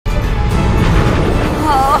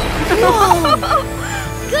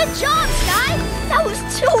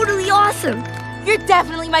You're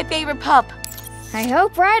definitely my favorite pup. I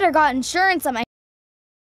hope Ryder got insurance on my...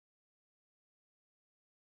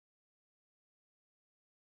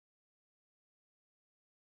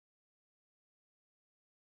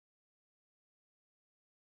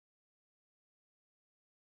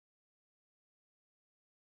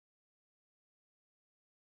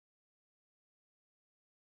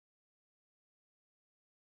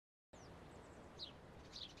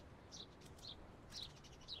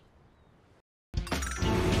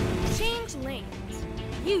 Change lanes.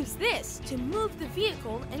 Use this to move the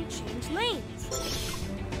vehicle and change lanes.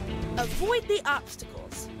 Avoid the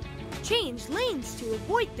obstacles. Change lanes to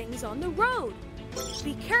avoid things on the road.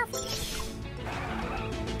 Be careful.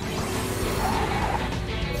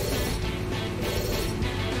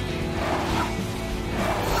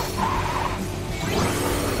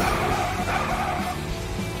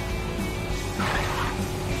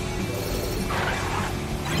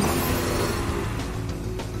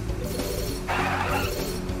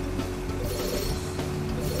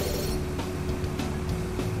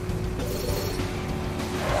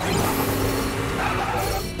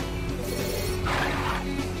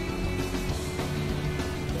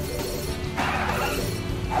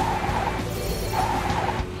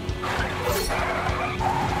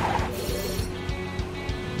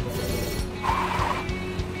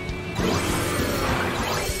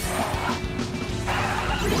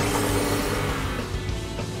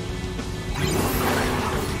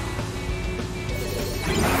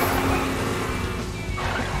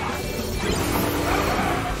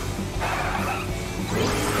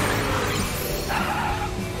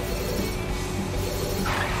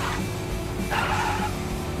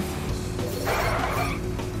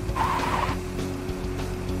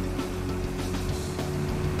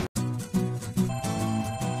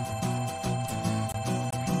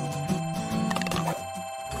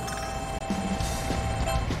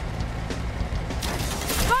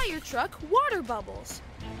 Truck water bubbles.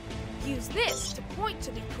 Use this to point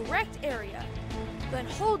to the correct area, then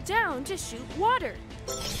hold down to shoot water.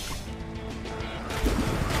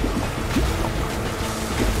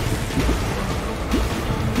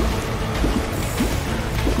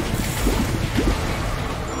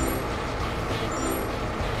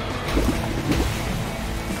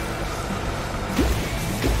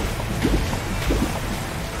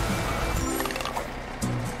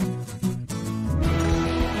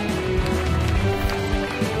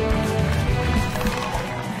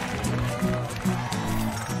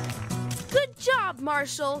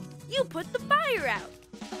 Marshall, you put the fire out.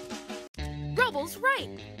 Rubble's right.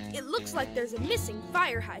 It looks like there's a missing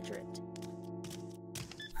fire hydrant.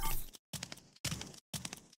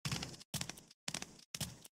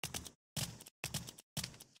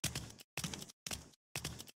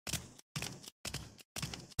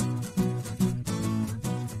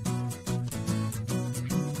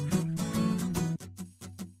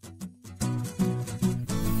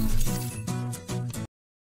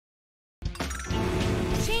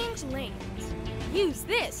 Lanes. Use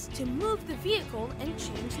this to move the vehicle and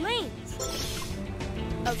change lanes.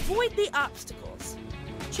 Avoid the obstacles.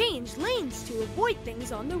 Change lanes to avoid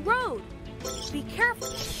things on the road. Be careful.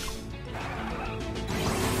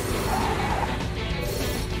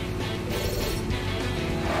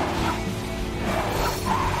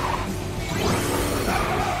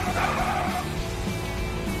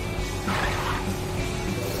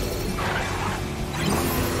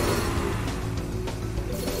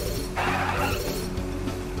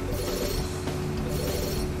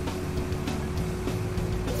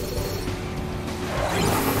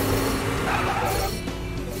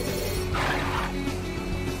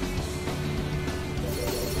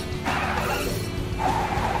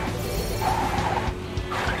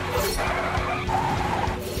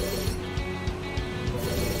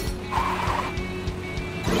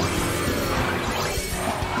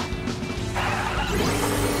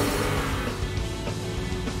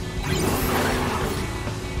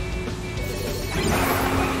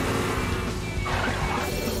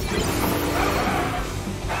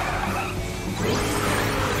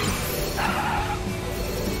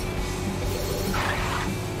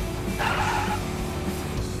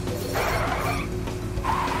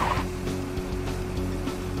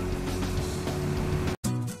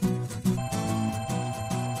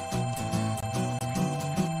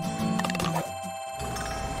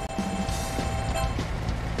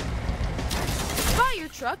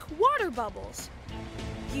 Truck water bubbles.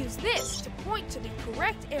 Use this to point to the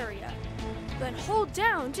correct area, then hold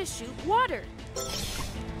down to shoot water.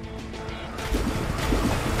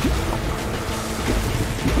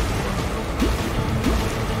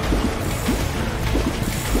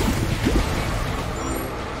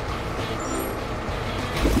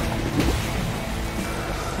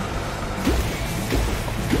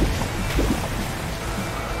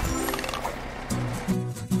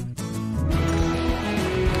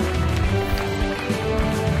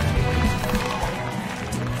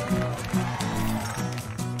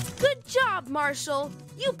 Marshall.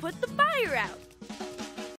 You put the fire out.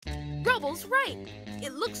 Rubble's right.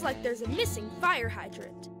 It looks like there's a missing fire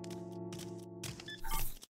hydrant.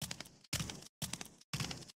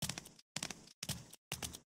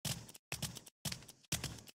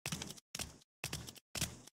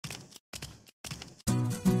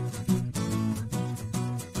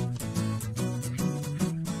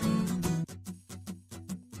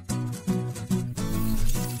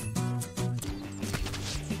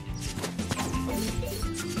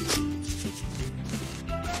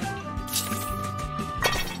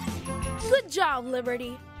 Good job,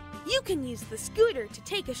 Liberty. You can use the scooter to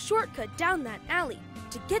take a shortcut down that alley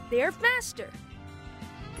to get there faster.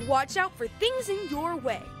 Watch out for things in your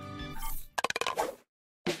way.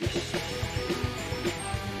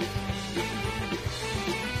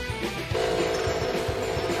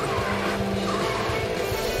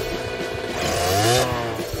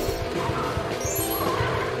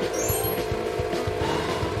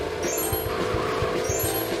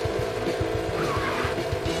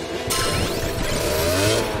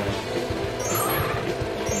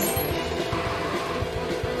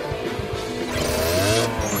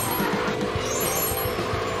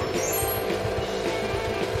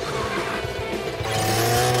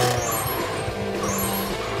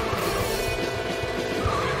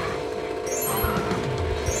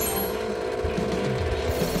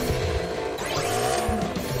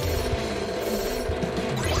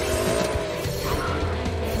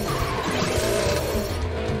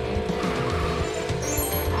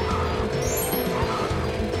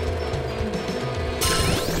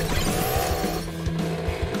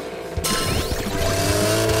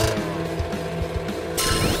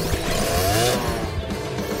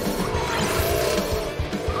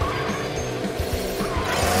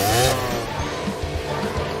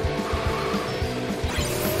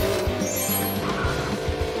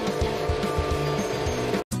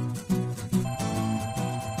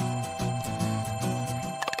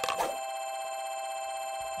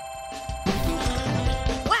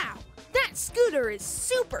 Scooter is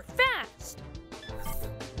super fast.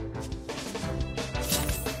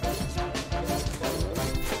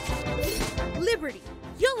 Liberty,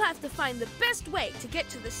 you'll have to find the best way to get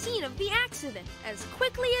to the scene of the accident as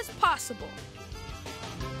quickly as possible.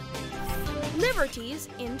 Liberty's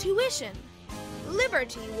intuition.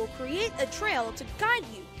 Liberty will create a trail to guide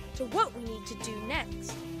you to what we need to do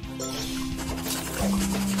next.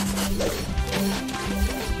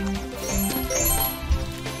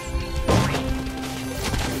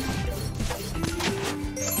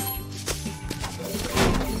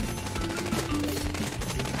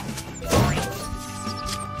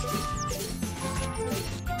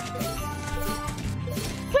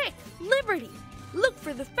 Look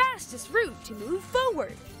for the fastest route to move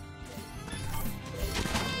forward.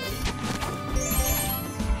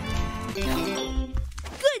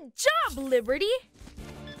 Good job, Liberty!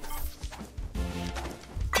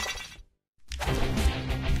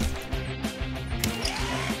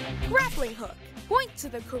 Grappling hook. Point to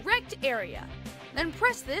the correct area. Then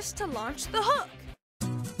press this to launch the hook.